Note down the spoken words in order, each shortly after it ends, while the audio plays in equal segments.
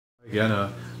Again,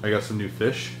 I got some new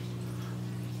fish.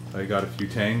 I got a few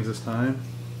tangs this time.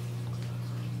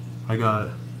 I got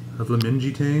a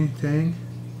Vlamingi Tang.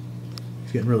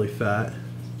 He's getting really fat.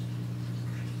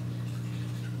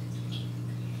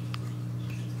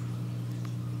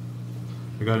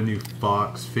 I got a new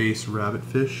foxface rabbit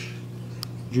fish,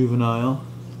 juvenile.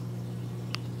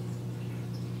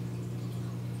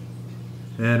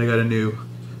 And I got a new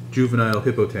juvenile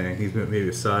Hippo Tang. He's maybe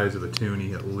the size of a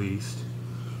toonie at least.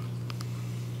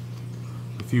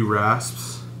 A few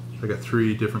rasps. I got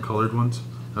 3 different colored ones.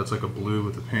 That's like a blue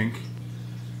with a pink.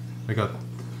 I got,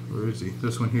 where is he?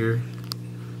 This one here.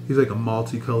 He's like a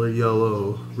multicolored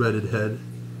yellow redded head.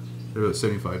 They're about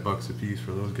 75 bucks a piece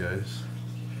for those guys.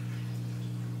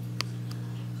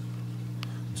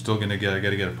 I'm still I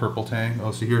gotta get a purple tang.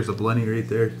 Oh, so here's a blenny right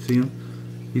there. See him?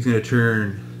 He's gonna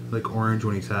turn like orange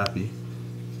when he's happy.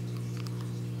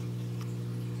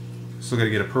 Still gotta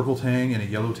get a purple tang and a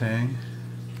yellow tang.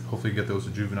 Hopefully get those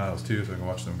to juveniles too so I can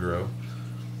watch them grow.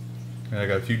 And I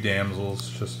got a few damsels,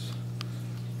 just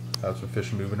have some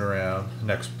fish moving around.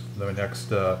 Next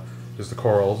is the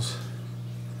corals.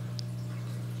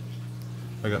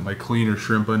 I got my cleaner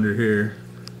shrimp under here.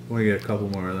 I want to get a couple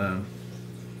more of them.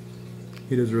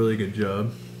 He does a really good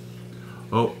job.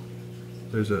 Oh,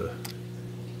 there's a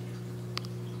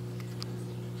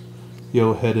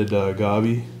yellow-headed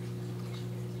gobby.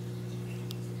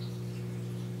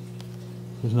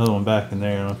 There's another one back in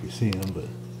there. I don't know if you see him, but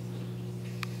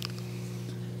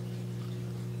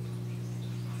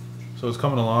so it's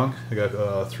coming along. I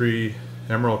got 3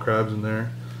 emerald crabs in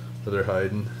there where they're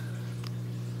hiding.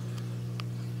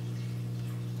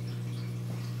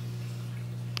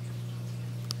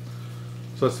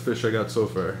 So that's the fish I got so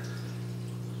far.